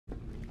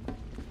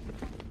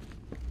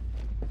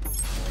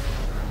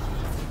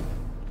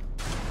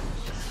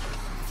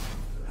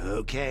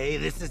Okay,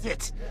 this is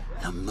it.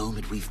 The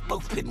moment we've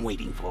both been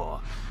waiting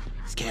for.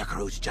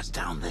 Scarecrow's just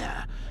down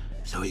there.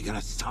 So are you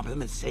gonna stop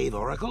him and save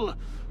Oracle?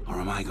 Or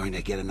am I going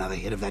to get another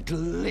hit of that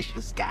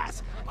delicious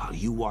gas while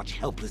you watch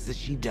helpless as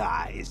she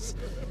dies?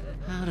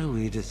 How do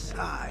we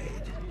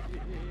decide?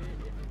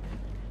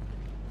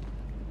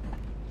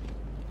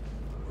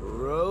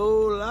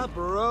 Roll up,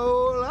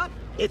 roll up.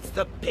 It's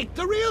the Pick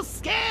the Real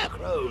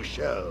Scarecrow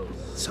show.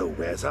 So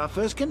where's our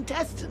first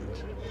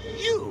contestant?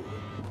 You.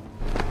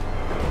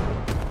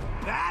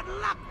 Bad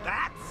luck,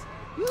 Bats.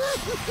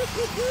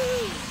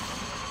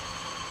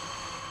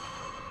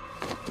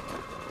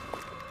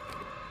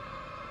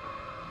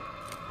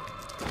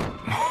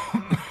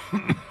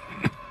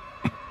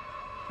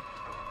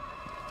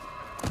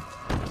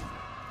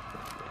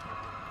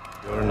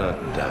 You're not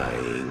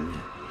dying.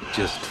 It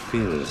just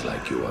feels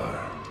like you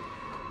are.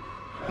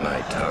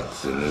 My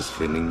toxin is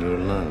filling your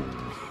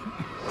lungs,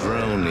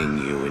 drowning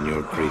you in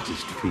your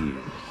greatest fears.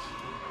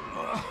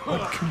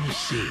 What can you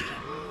see?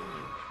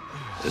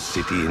 A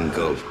city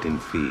engulfed in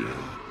fear.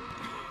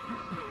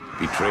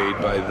 Betrayed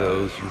by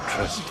those you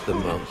trust the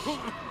most.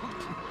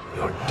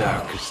 Your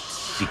darkest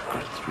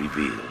secrets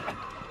revealed.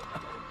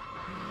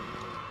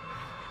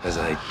 As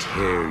I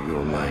tear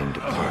your mind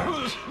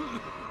apart,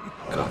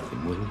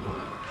 Gotham will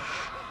watch.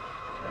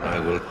 I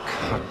will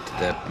cut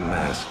that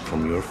mask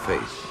from your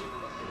face,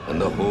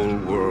 and the whole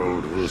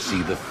world will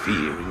see the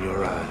fear in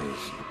your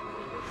eyes.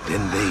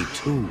 Then they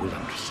too will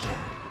understand.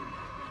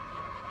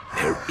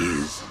 There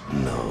is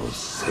no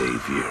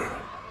savior,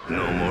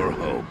 no more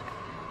hope,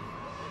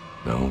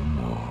 no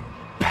more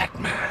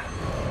Batman.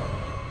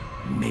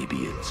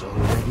 Maybe it's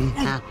already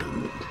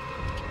happened.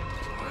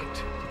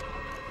 What?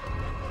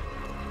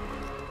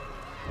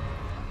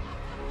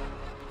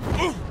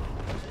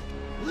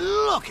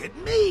 Look at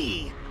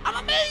me!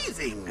 I'm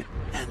amazing!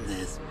 And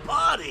this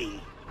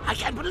body! I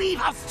can't believe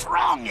how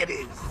strong it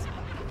is!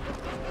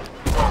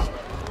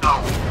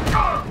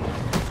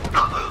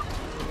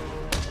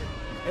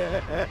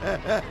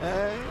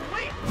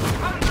 Wait!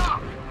 Cut it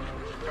off!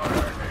 You're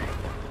hurting.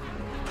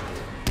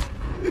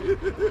 You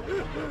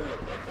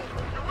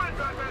win,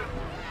 Batman!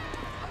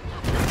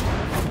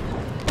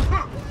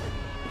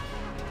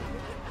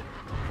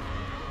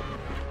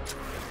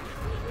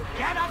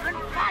 Get up and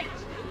fight!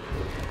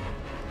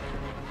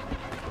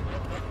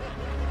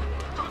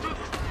 Don't do this!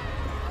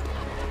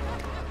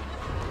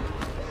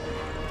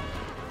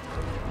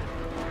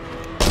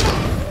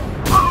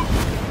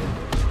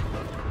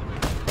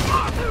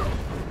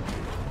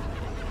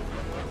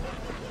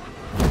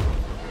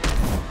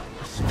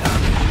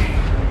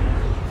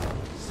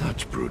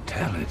 Such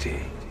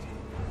brutality.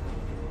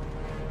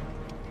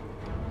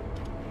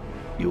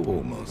 You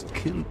almost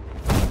killed.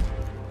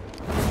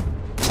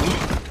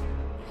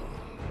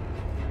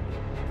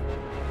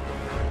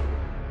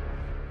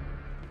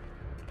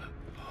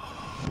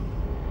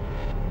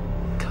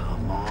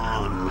 Come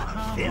on,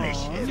 finish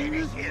him.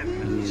 Finish him.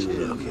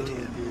 Look at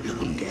him.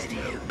 He's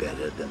no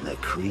better than the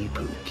creep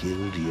who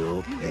killed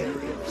your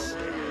parents.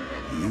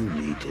 You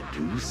need to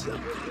do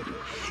something.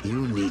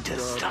 You need to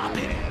stop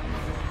him.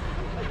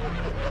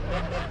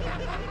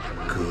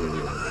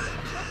 Good.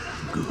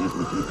 Good.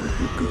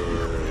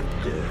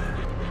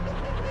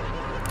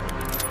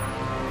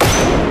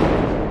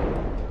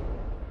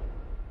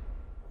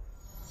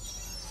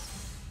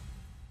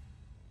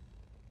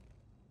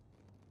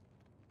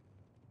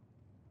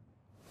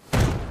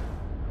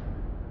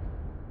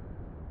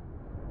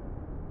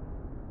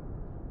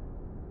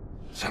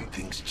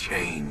 Something's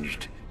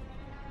changed.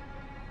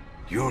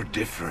 You're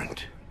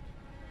different.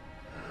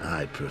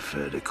 I'd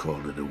prefer to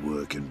call it a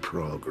work in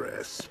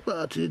progress,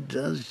 but it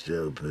does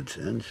show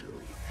potential.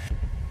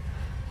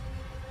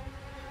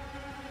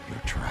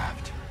 You're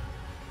trapped.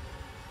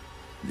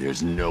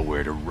 There's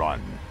nowhere to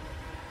run.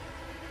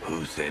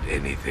 Who said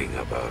anything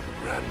about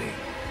running?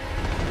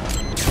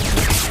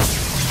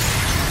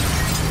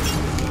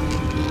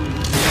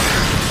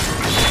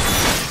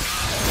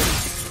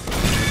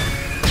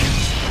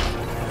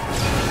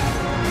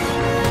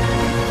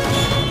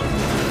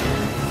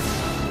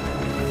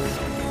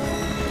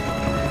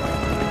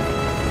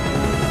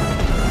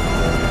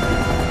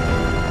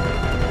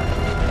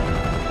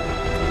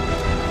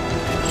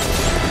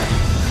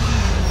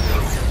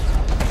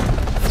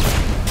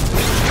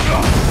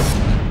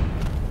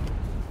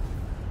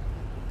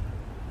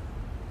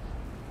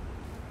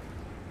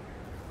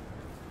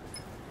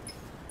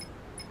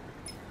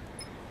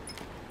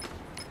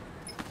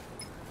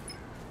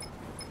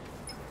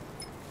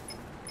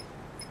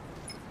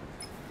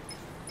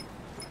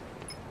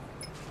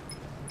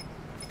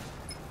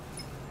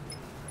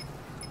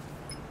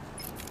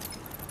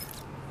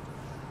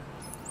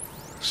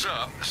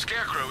 Sir,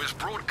 Scarecrow is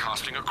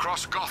broadcasting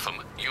across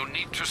Gotham. You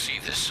need to see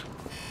this.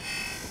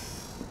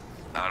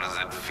 How does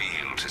it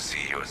feel to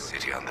see your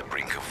city on the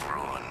brink of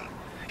ruin?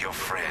 Your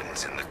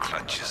friends in the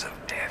clutches of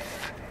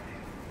death?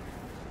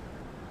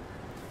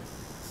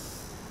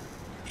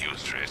 You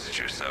stretched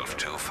yourself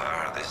too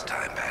far this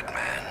time,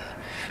 Batman.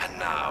 And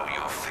now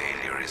your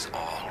failure is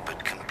all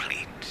but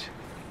complete.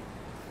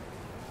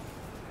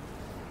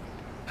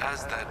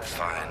 As that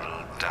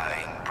final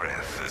dying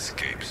breath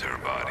escapes her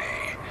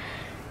body,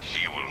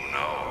 she will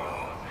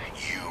know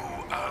you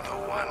are the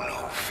one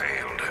who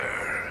failed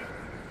her.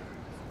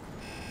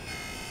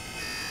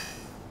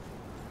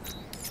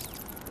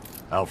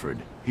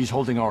 Alfred, he's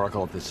holding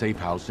Oracle at the safe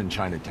house in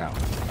Chinatown.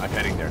 I'm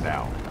heading there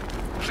now.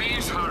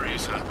 Please hurry,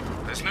 sir.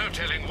 There's no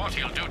telling what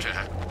he'll do to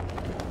her.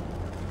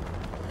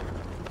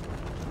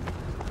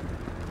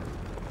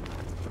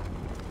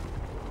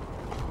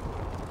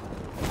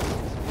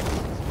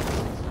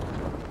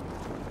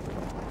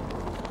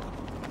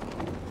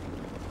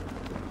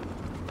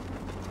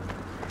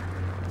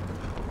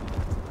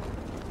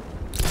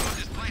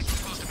 This place was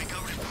supposed to be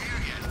covered in beer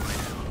yet by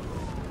now.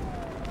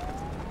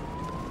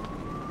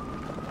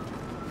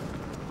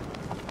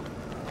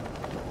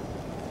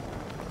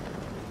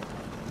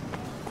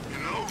 You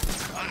know,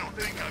 I don't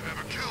think I've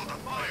ever killed a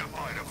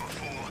firefighter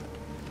before.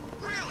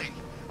 Really?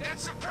 That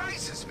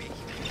surprises me.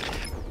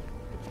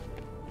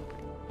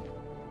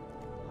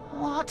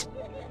 What?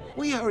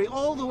 We hurry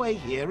all the way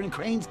here and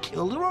Crane's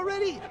killed her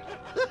already?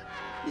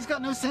 He's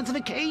got no sense of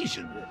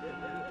occasion.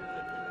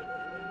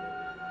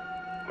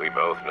 We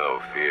both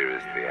know fear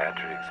is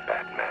theatrics,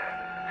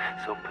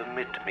 Batman. So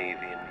permit me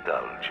the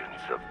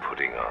indulgence of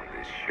putting on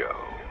this show.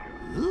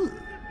 Ooh.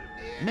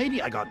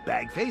 Maybe I got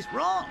Bagface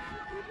wrong.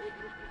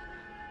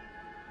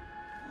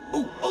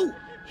 Oh,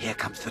 here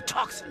comes the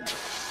toxin.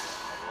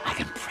 I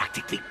can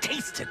practically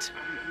taste it.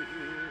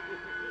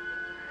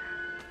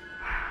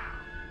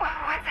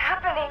 What's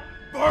happening?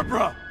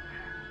 Barbara!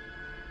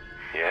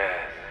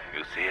 Yes,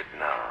 you see it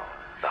now.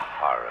 The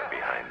horror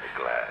behind the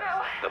glass.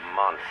 No. The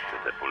monster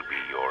that will be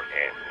your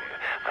end.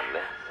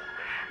 Unless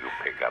you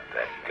pick up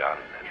that gun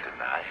and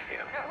deny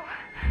him.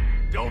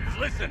 Don't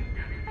listen!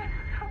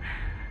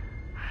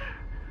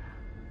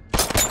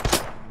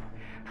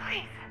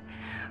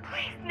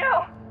 Please,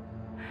 no!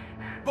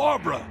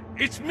 Barbara,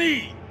 it's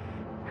me!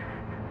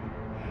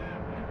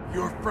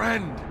 Your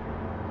friend.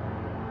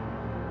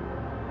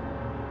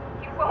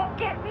 You won't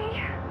get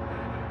me.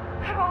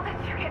 I won't let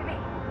you get me.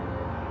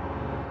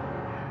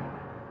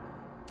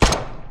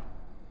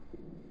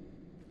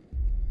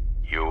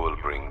 You will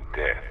bring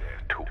death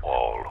to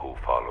all who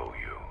follow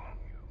you.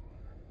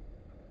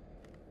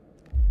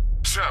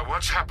 Sir,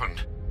 what's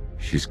happened?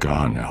 She's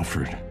gone,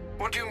 Alfred.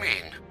 What do you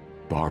mean?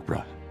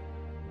 Barbara.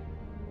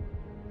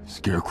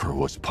 Scarecrow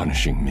was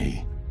punishing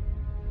me.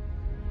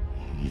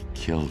 He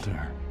killed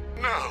her.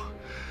 No.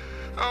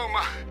 Oh,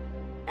 my...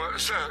 Well,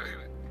 sir,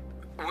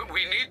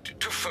 we need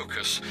to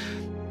focus.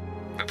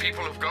 The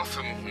people of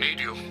Gotham need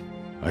you.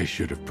 I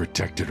should have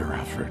protected her,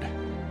 Alfred.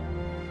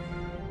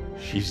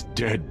 She's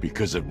dead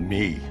because of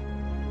me.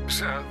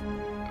 Sir,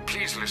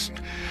 please listen.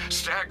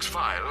 Stagg's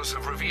files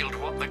have revealed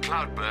what the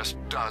cloudburst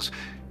does.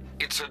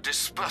 It's a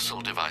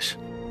dispersal device.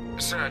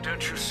 Sir,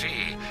 don't you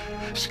see?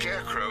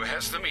 Scarecrow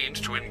has the means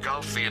to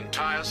engulf the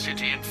entire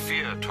city in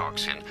fear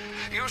toxin.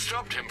 You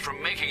stopped him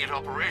from making it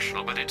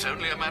operational, but it's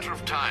only a matter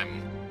of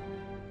time.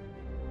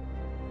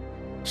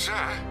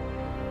 Sir,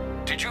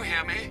 did you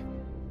hear me?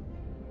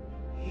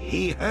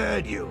 He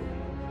heard you.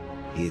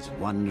 He's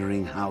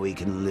wondering how he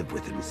can live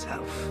with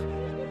himself.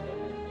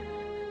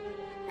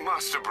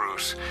 Master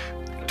Bruce,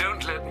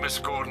 don't let Miss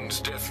Gordon's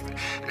death...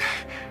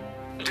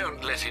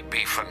 Don't let it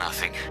be for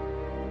nothing.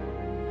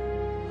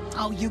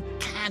 Oh, you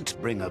can't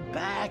bring her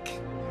back.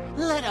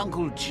 Let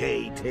Uncle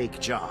Jay take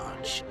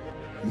charge.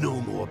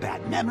 No more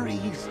bad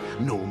memories,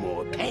 no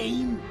more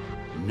pain,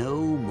 no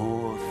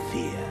more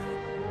fear.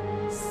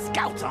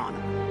 Scout on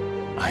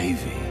her.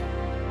 Ivy.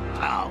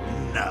 Oh,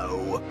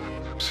 no.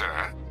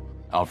 Sir?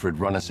 Alfred,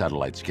 run a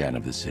satellite scan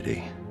of the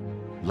city.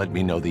 Let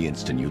me know the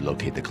instant you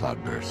locate the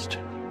cloudburst.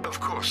 Of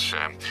course,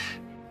 sir.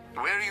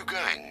 Where are you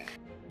going?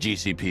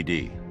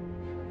 GCPD.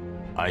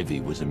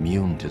 Ivy was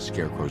immune to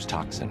Scarecrow's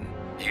toxin.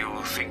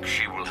 You think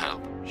she will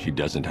help? She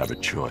doesn't have a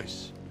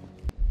choice.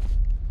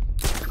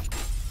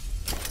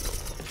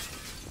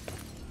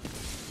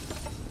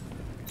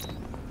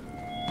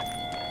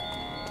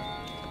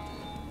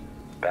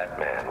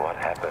 Batman, what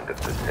happened at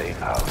the safe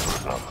house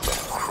was not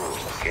some cruel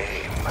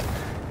game.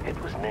 It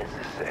was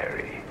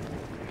necessary.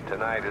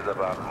 Tonight is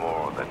about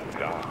more than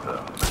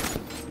Gotham.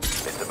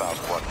 It's about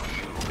what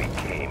you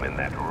became in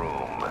that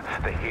room.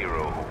 The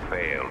hero who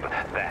failed.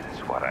 That's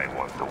what I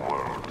want the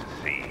world to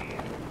see.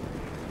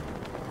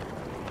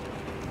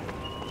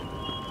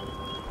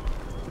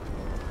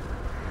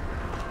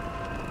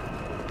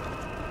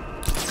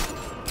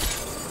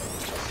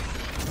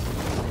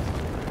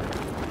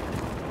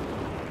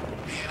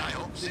 Man, I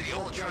hope City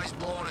Hall tries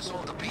blowing us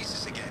all to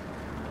pieces again.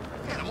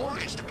 Got a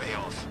mortgage to pay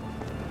off.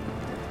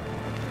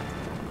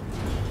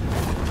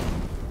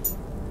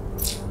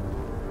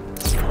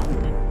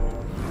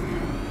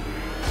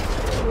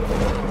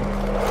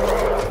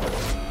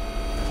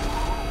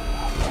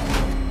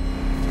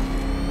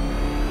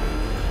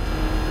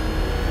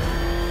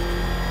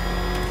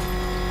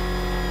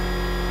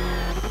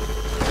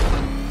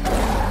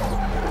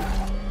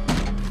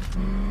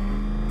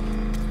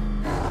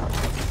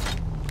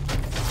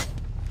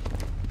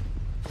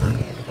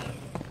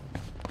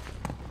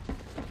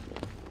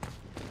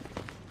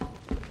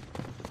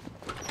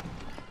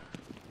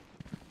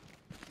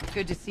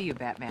 Good to see you,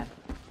 Batman.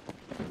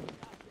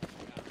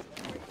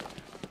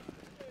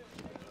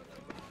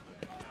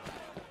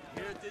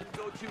 It didn't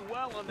go too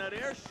well on that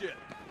airship.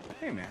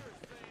 Hey, man.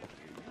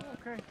 You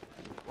okay?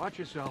 Watch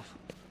yourself.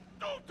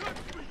 Don't touch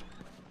me!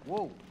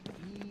 Whoa,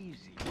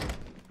 easy. But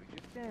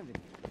you're standing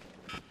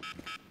here.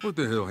 What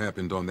the hell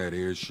happened on that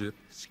airship?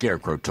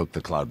 Scarecrow took the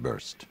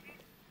cloudburst.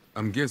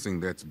 I'm guessing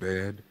that's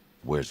bad.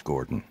 Where's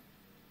Gordon?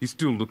 He's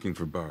still looking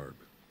for Barb.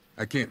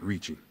 I can't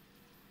reach him.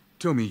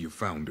 Tell me you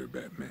found her,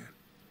 Batman.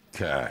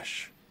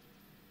 Cash.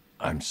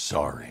 I'm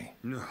sorry.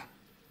 No,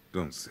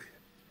 don't say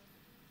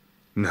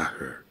it. Not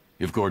her.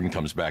 If Gordon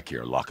comes back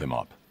here, lock him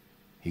up.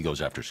 He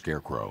goes after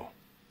Scarecrow.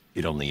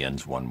 It only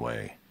ends one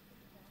way.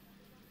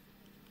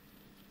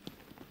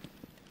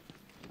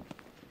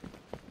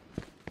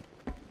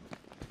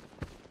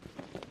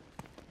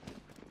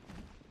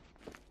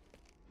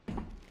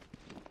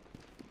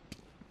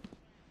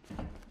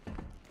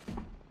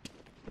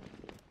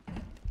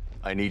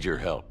 I need your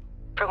help.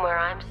 From where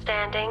I'm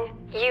standing,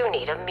 you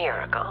need a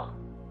miracle.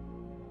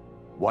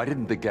 Why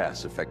didn't the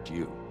gas affect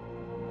you?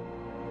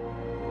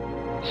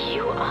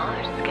 You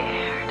are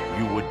scared.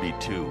 You would be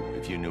too,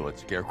 if you knew what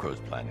Scarecrow's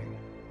planning.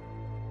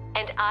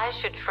 And I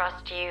should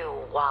trust you.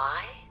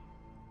 Why?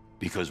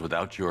 Because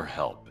without your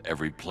help,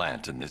 every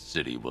plant in this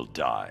city will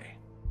die.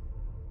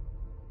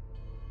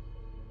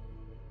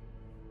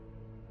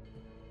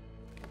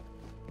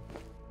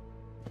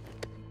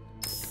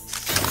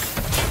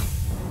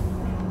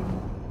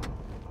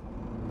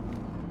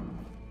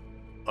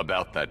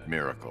 About that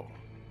miracle.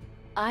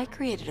 I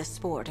created a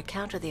spore to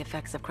counter the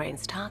effects of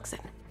Crane's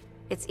toxin.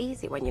 It's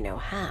easy when you know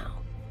how,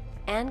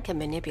 and can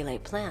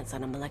manipulate plants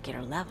on a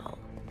molecular level.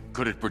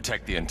 Could it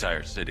protect the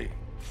entire city?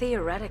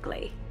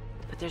 Theoretically,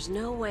 but there's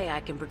no way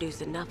I can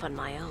produce enough on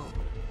my own.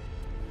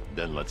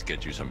 Then let's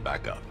get you some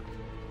backup.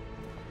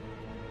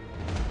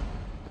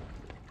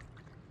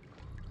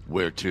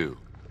 Where to?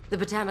 The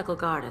Botanical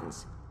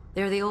Gardens.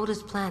 They're the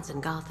oldest plants in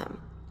Gotham.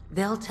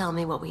 They'll tell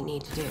me what we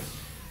need to do.